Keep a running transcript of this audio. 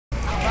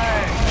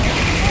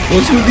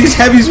What's with these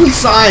heavies with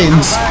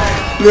signs?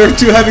 There are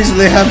two heavies and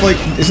they have like,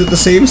 is it the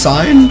same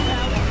sign?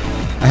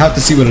 I have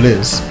to see what it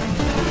is.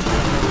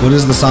 What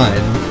is the sign?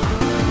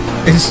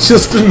 It's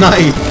just a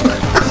knife.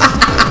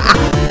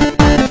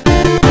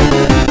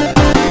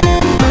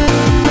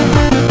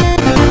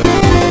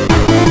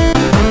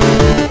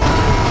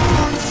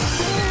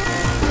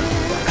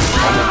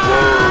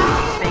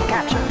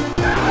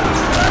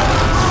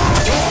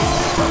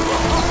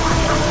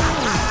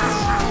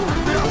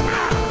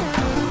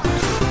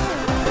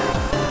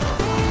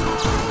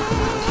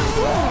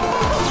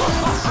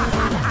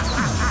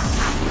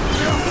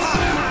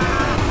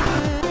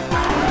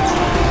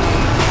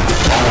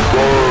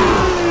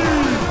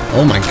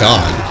 Oh my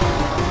god.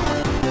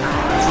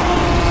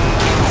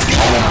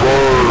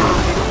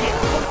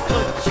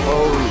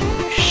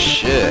 Holy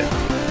shit.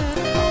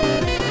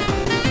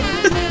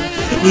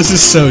 This is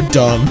so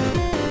dumb.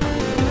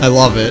 I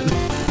love it.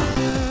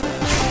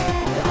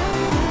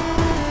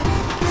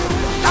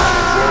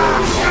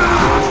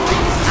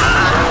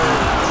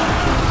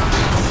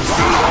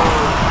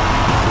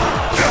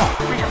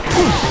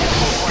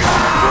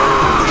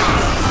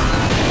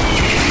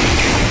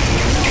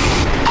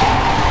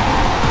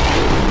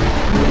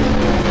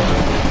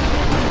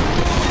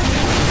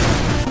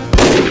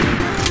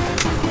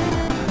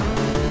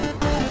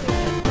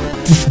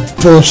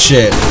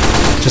 Bullshit.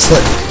 It's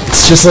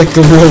just like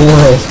the real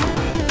world.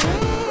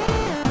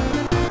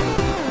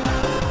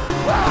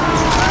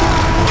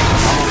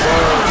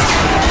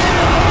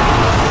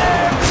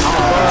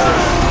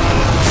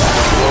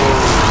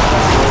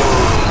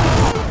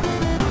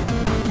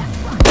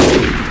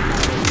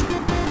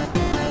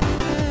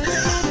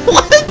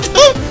 What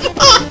the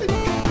fuck?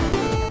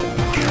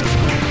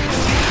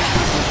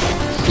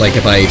 Like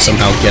if I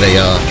somehow get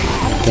a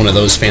one of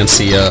those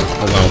fancy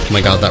oh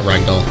my god, that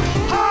ragdoll.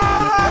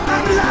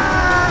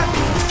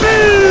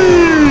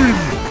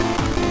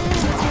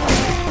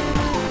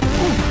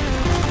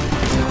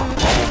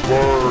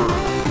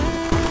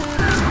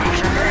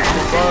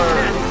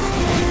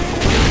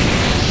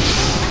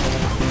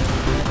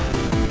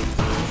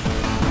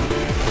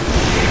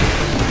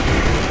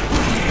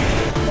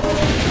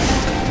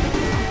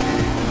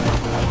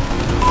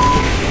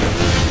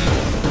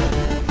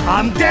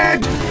 I'm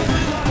dead!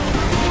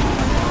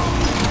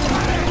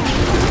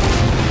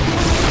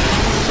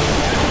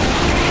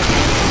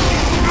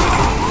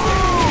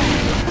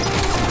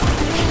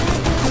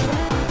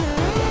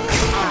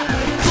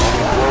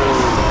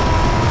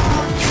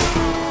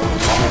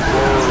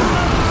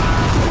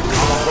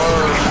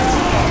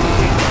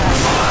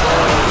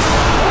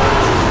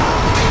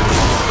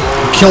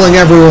 Killing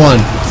everyone!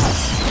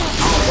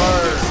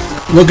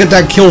 Look at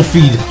that kill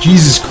feed!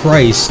 Jesus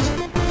Christ!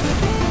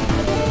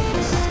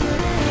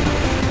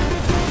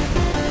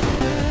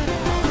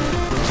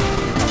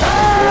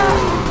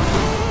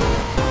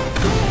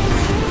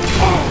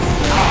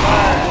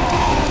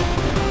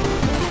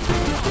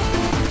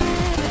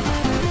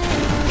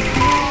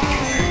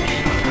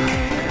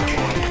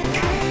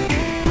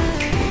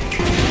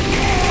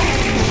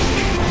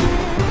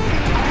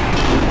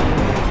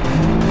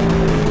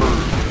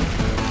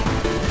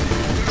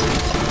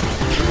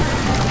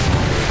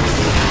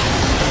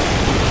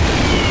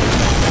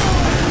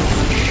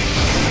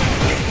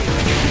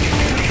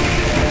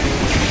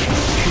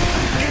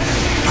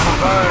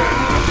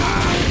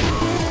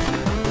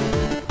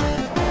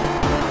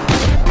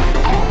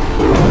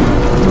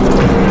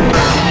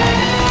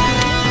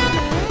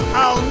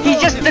 He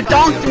just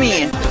donked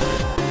me!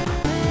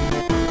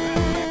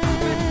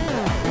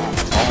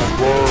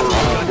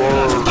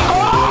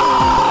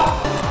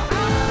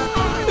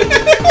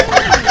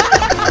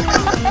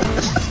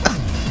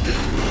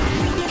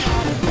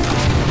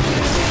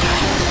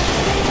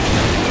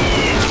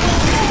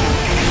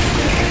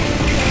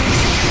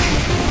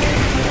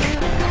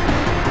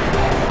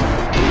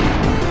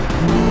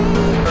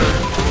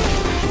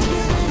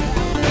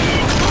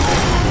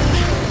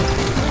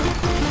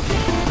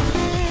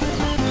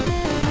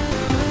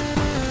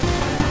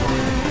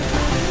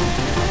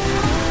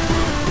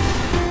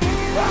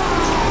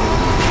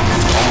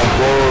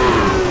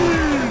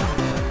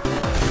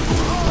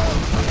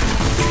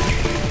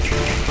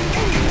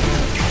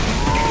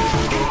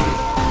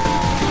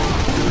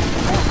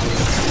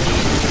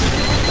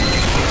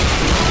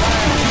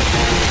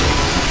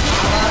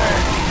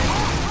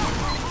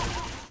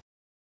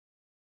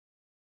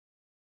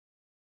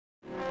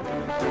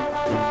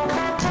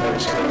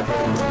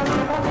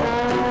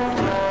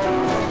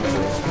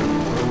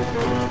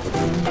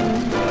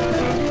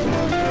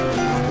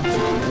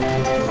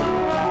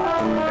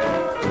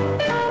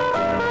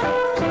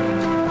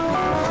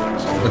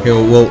 Okay,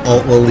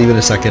 we'll leave in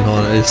a second. Hold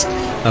on, I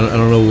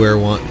don't know where I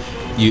want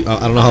you.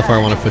 I don't know how far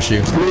I want to push you.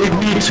 Lead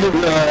me to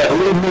the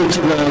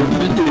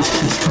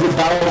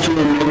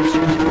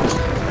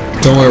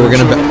battlefield. Don't worry, we're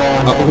gonna.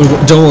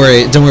 Don't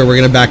worry, we're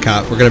gonna back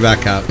out. We're gonna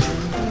back out.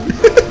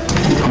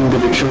 I'm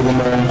gonna kill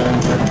them all.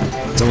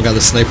 Oh my god,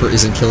 the sniper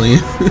isn't killing you.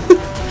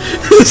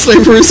 The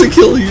sniper isn't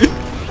killing you.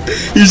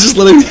 He's just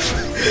letting me.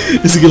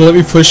 Is he gonna let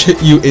me push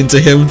you into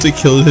him to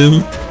kill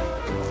him?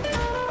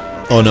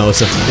 Oh no,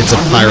 it's a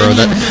pyro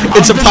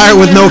it's a pyro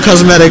with no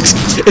cosmetics.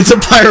 It's a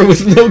pyro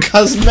with no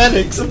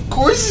cosmetics. Of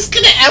course he's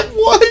gonna have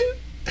one.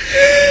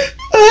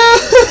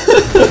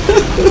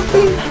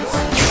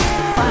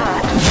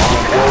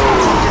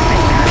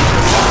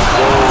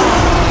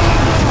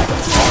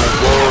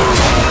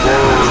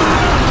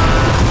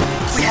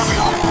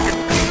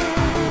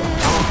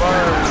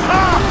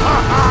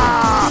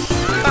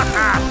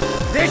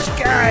 This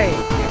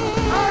guy!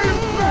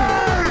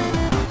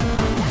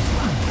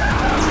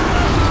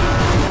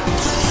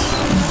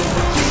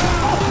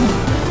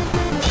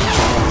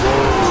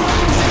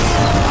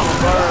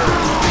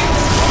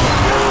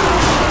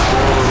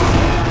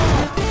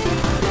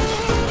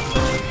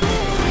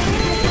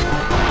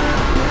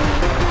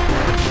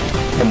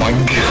 Oh my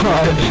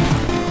god.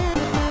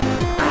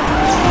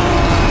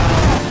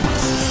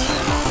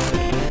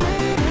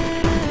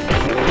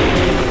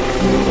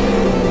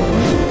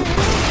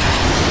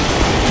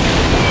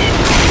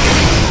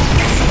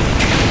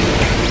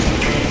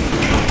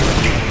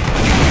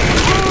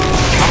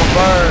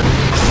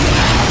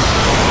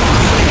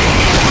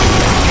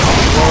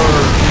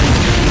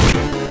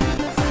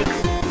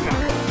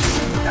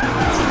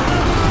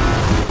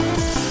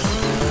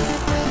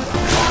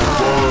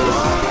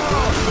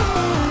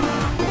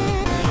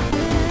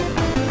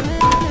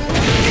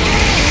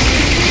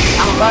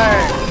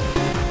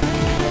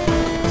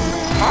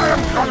 I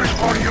am coming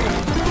for you!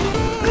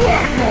 You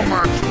are no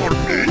match for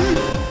me!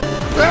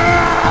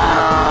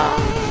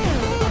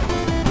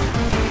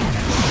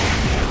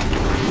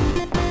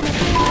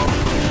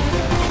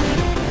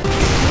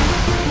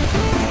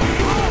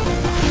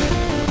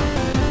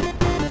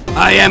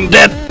 I am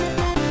dead.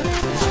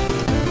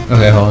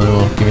 Okay, hold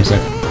on, give me a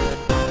sec.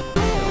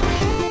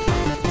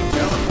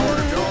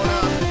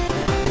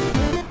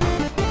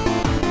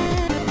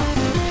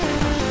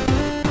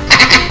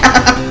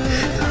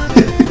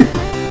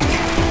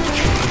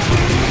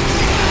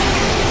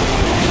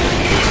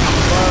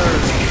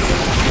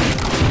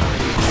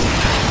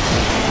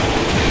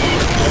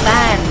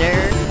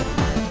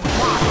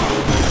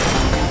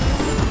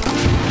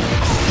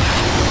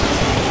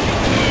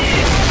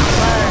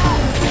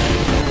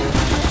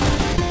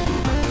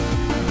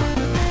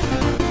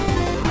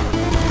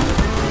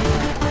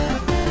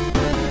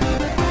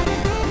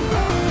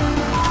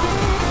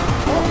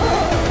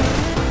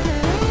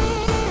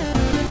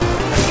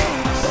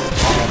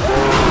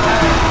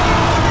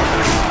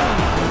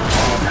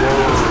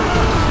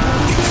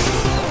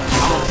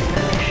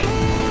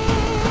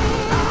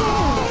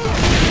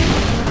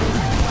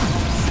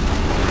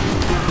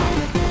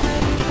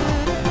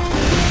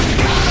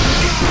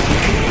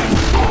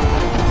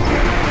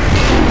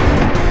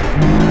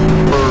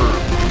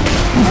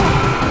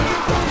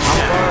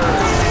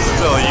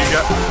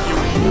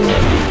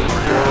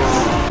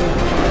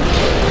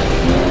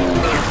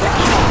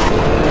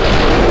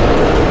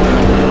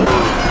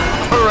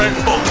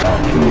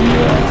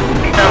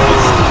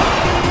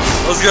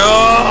 Let's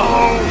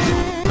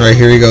go! Alright,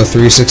 here we go,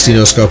 360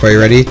 no scope, are you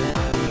ready?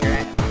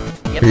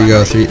 Yep, Here you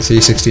go,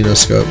 360 no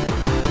scope.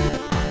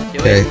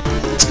 Okay,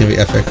 it's gonna be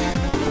epic.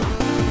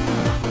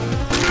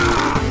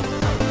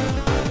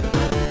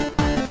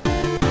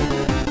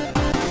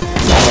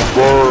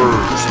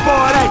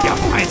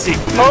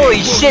 Holy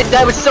shit,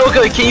 that was so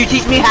good. Can you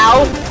teach me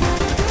how?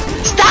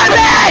 Stop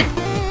it!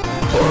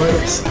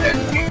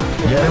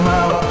 Get him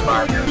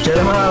out! Get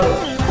him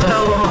out!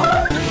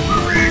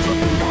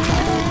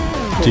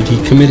 Dude,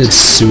 he committed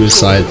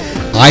suicide.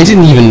 I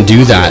didn't even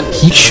do that.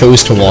 He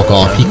chose to walk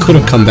off. He could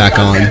have come back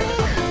on.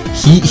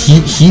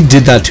 He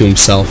did that to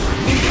himself.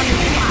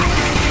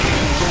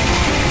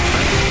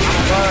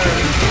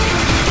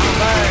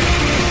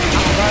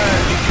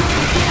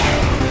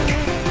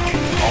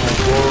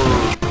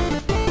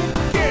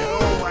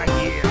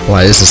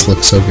 Why does this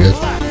look so good?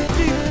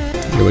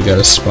 Here we got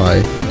a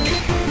spy.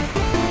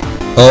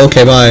 Oh,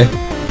 okay, bye.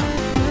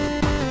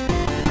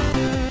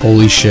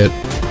 Holy shit.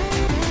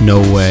 No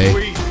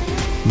way.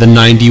 The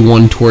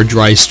 91 tour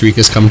dry streak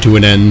has come to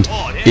an end.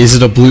 Is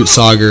it a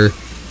Blutsauger?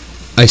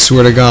 I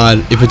swear to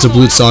god, if it's a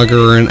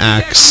Blutsauger or an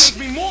axe.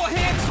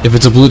 If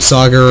it's a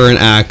Blutsauger or an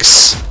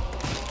axe.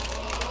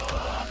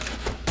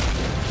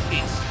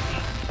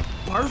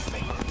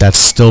 That's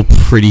still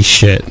pretty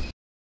shit.